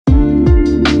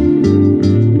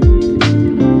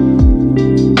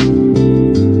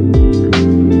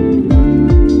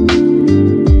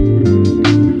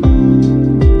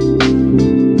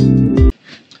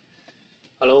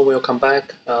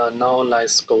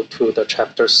let's go to the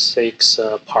Chapter 6,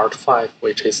 Part 5,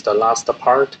 which is the last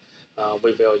part.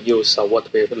 We will use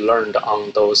what we've learned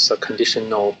on those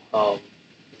conditional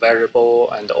variable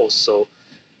and also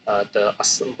the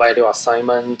value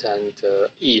assignment and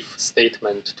if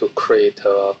statement to create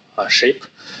a shape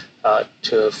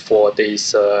for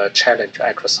this challenge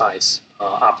exercise,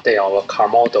 update our car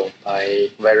model by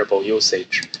variable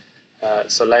usage.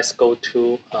 So let's go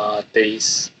to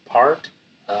this part.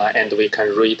 And we can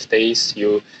read this.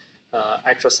 You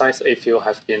exercise, if you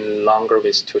have been longer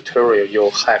with tutorial, you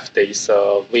have this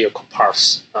vehicle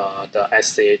parts, the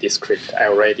SCAD script. I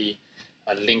already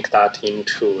link that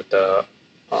into the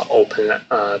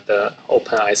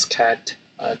OpenSCAD,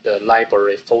 the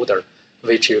library folder,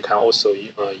 which you can also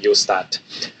use that.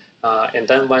 And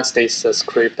then once this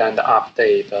script and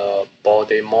update the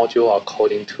body module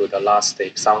according to the last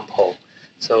example.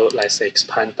 So let's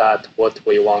expand that, what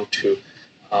we want to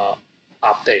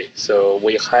update. So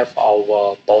we have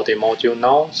our body module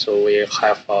now. So we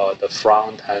have the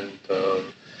front and the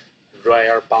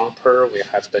rear bumper. We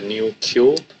have the new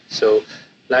cube. So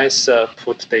let's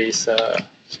put this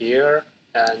here,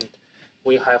 and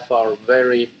we have our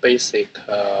very basic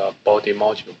body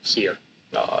module here.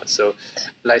 So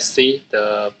let's see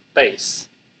the base.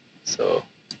 So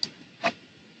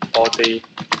body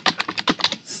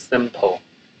simple.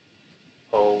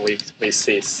 Oh, we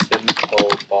see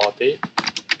simple body,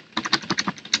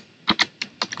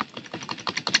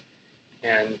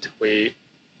 and we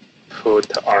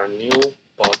put our new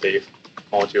body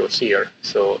module here.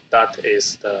 So that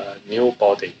is the new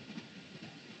body.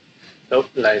 So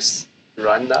let's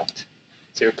run that.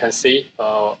 So you can see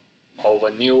our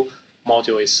new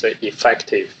module is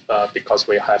effective because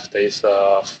we have this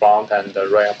front and the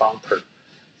rear bumper.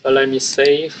 So let me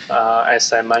save.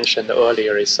 As I mentioned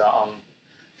earlier, is on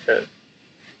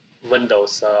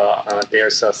Windows,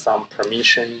 there's some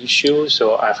permission issue,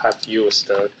 so I have used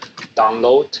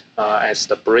download as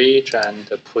the bridge and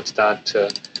put that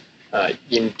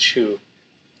into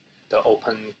the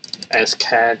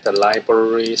OpenSCAD, the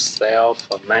library itself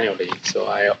manually. So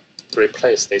I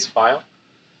replace this file.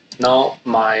 Now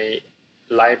my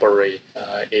library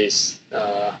is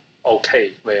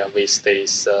okay with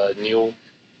these new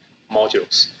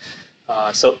modules.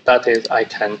 So that is, I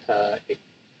can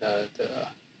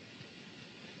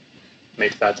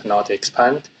make that not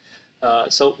expand.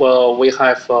 So we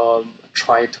have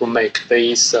tried to make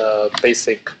this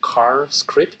basic car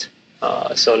script.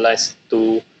 So let's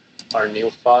do our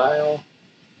new file,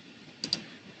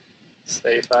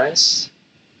 save as.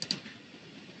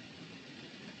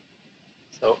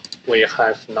 So we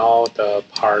have now the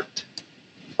part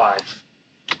 5.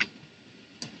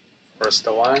 First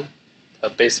one, the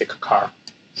basic car.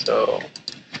 So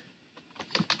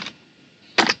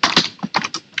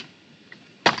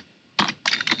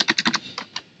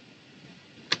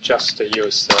just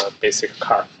use the basic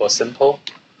car for simple.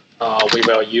 We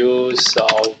will use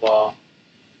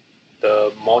the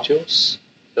modules.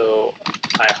 So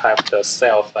I have the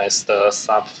self as the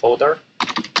subfolder.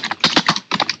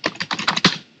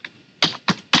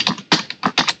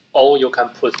 Or you can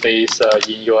put this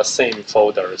in your same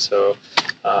folder. So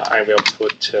I will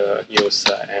put use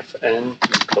fn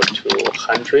equal to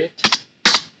 100.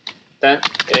 Then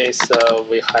is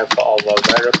we have our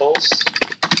variables.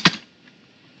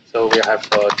 So we have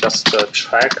just a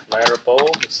track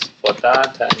variable for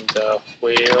that, and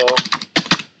wheel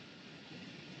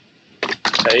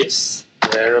base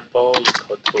variable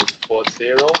equal to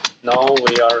 40. Now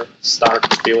we are start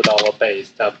to build our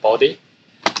base, the body.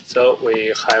 So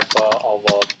we have our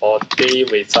body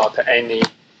without any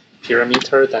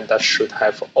parameter, then that should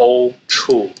have all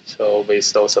true. So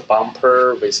with those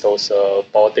bumper, with those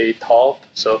body top,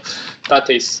 so that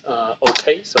is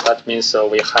okay. So that means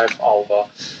we have our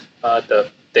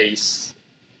the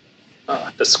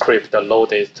script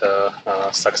loaded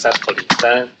successfully.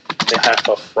 Then we have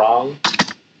a front,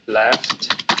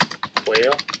 left,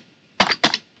 wheel.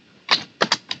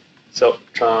 So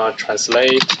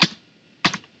translate.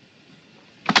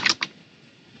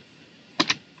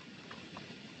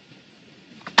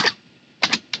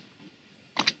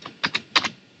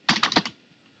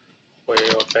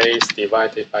 Base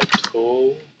divided by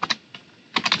 2,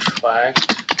 track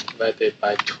divided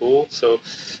by 2. So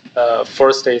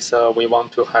first is we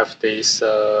want to have this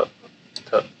the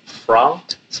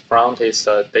front. Front is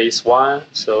this one.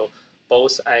 So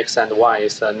both x and y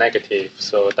is negative.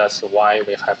 So that's why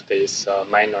we have this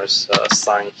minus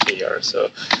sign here. So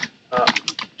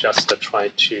just try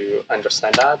to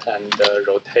understand that and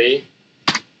rotate,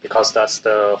 because that's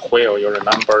the wheel. You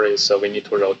remember is we need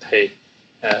to rotate,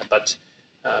 but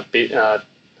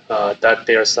that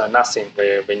there's nothing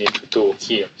we need to do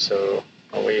here. So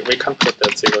we can put the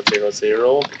 0, 0,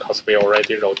 0 because we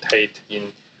already rotate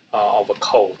in our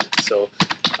code. So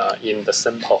in the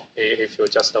simple, if you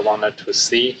just wanted to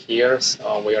see here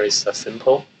where is the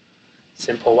simple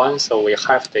one, so we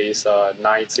have this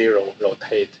 9, 0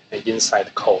 rotate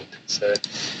inside code. So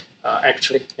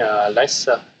actually, let's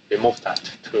remove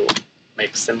that to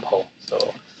make simple.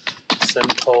 So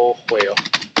simple wheel.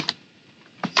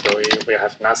 So we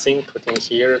have nothing put in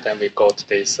here. Then we got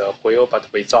this wheel,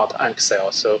 but without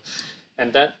axle. So,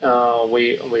 and then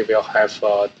we will have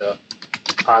the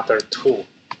other two,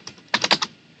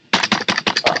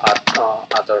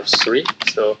 other three.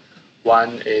 So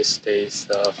one is this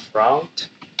front,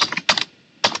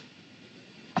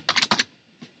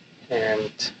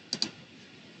 and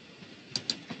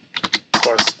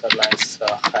first let's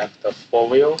have the four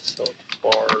wheel. So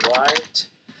for right.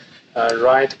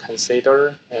 Right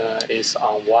consider is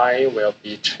on Y will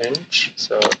be changed,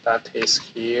 so that is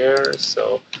here.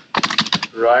 So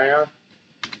rear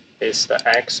is the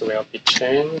X will be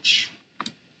changed,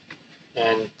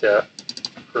 and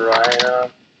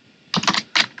rear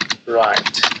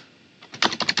right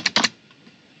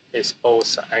is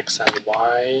both X and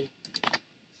Y.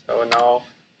 So now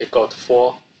we got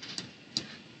four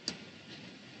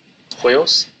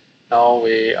wheels. Now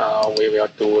we will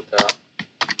do the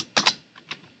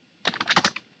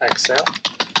axle,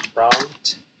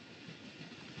 front,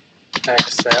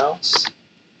 axles,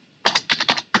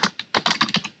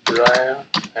 rear,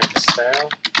 axle.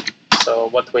 So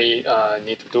what we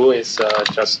need to do is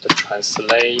just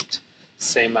translate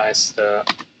same as the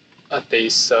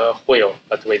this wheel,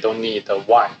 but we don't need the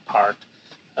Y part.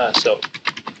 So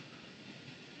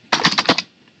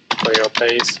wheel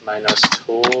base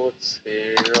 -2,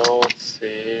 0,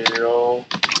 0.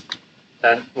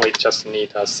 Then we just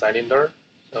need a cylinder.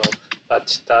 So,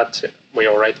 but that we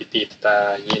already did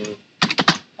in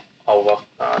our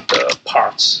the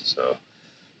parts. So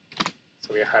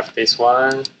we have this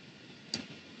one.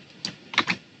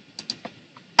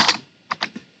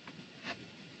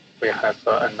 We have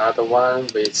another one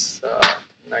with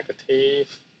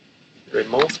negative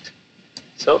removed.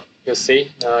 So you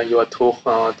see, your two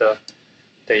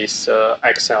this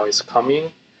axle is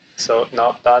coming. So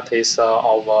now that is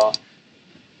our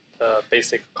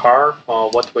basic car.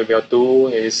 What we will do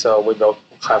is we will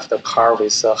have the car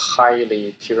with a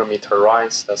highly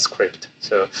parameterized script.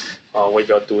 So we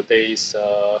will do this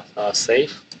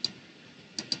save.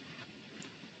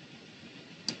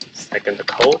 Second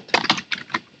code,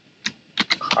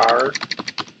 car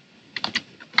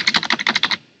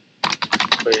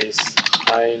with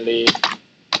highly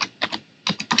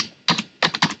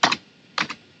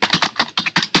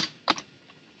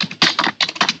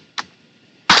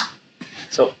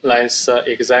So let's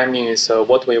examine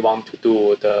what we want to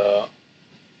do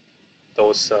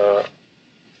those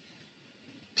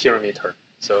parameter.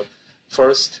 So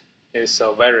first is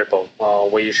a variable.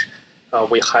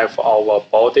 We have our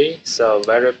body, so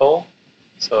variable.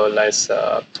 So let's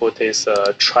put this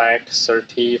track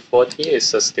 30, 40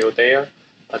 is still there,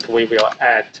 but we will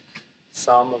add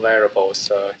some variables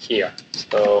here.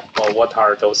 So what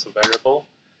are those variables?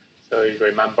 So you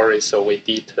remember we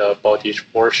did the body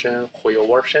version, wheel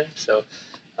version. So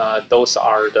those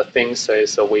are the things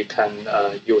we can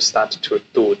use that to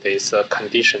do this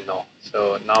conditional.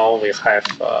 So now we have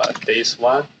this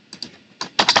one.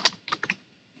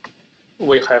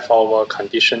 We have our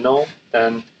conditional.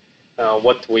 Then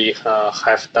what we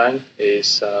have done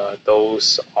is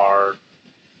those are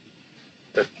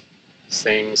the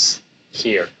things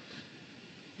here.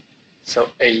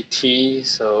 So AT,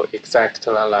 so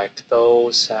exactly like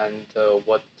those, and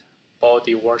what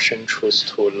body version choose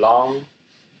to long,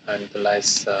 and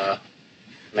let's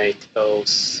make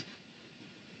those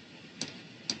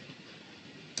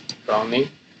running.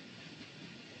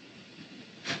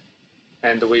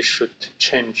 And we should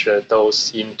change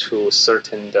those into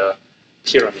certain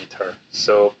parameter.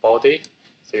 So body,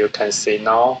 so you can see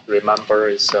now, remember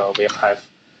is we have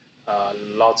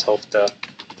lots of the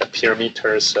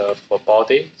parameters for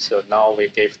body. So now we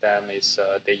give them is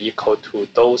they equal to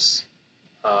those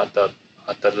the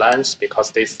length,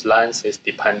 because this length is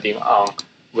depending on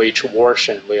which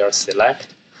version we are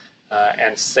select,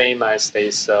 and same as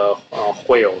this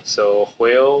wheel. So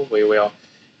wheel we will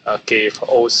give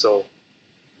also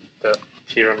the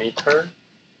parameter.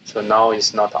 So now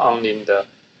it's not only the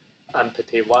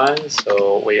empty one,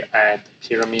 so we add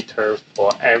parameter for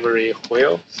every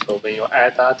wheel. So when you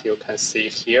add that, you can see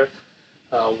here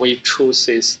we choose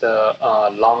is the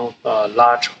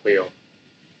large wheel.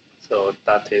 So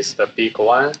that is the big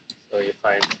one. So if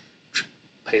I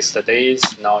paste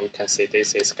this. Now you can see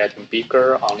this is getting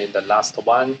bigger only the last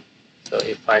one. So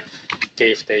if I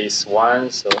give this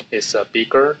one, so it's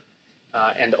bigger.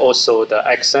 And also the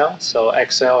Excel. So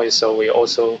Excel is we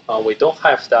also we don't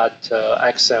have that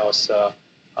Excel's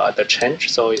the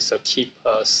change. So it's keep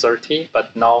 30,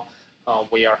 but now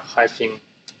we are having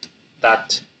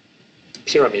that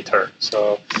parameter.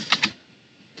 So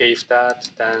give that,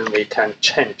 then we can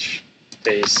change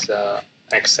this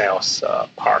Excel's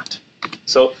part.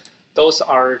 So those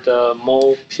are the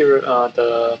more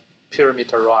the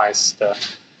parameterized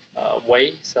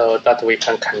way, so that we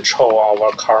can control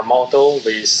our car model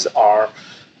with our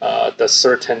the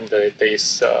certain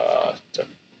this the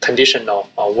conditional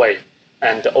way.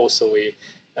 And also we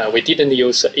didn't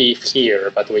use if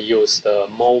here, but we used the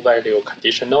more value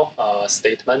conditional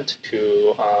statement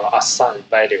to assign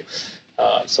value.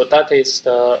 So that is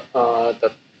the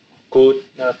good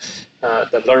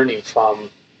the learning from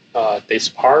this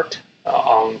part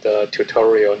on the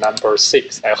tutorial number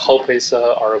 6. I hope it's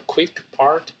a quick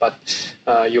part, but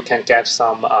you can get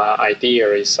some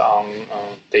ideas on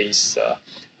this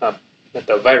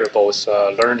the variables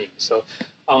learning. So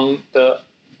on the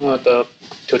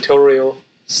tutorial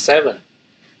 7,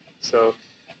 so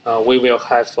we will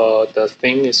have the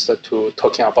thing is to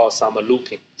talking about some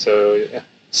looping. So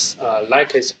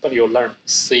like it's you learn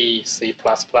C, C++,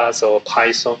 or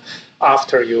Python.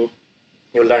 After you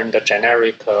learn the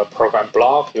generic program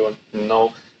block, you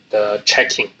know the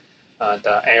checking.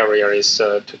 The area is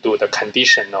to do the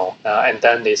conditional, and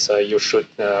then this you should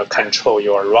control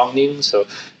your running. So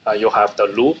you have the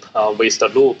loop. With the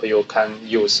loop, you can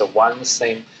use one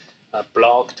same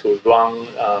block to run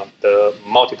the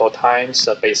multiple times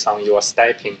based on your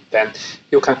stepping. Then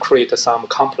you can create some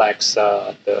complex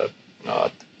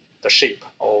the shape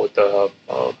or the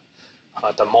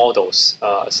models.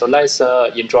 So let's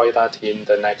enjoy that in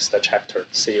the next chapter.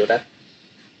 See you then.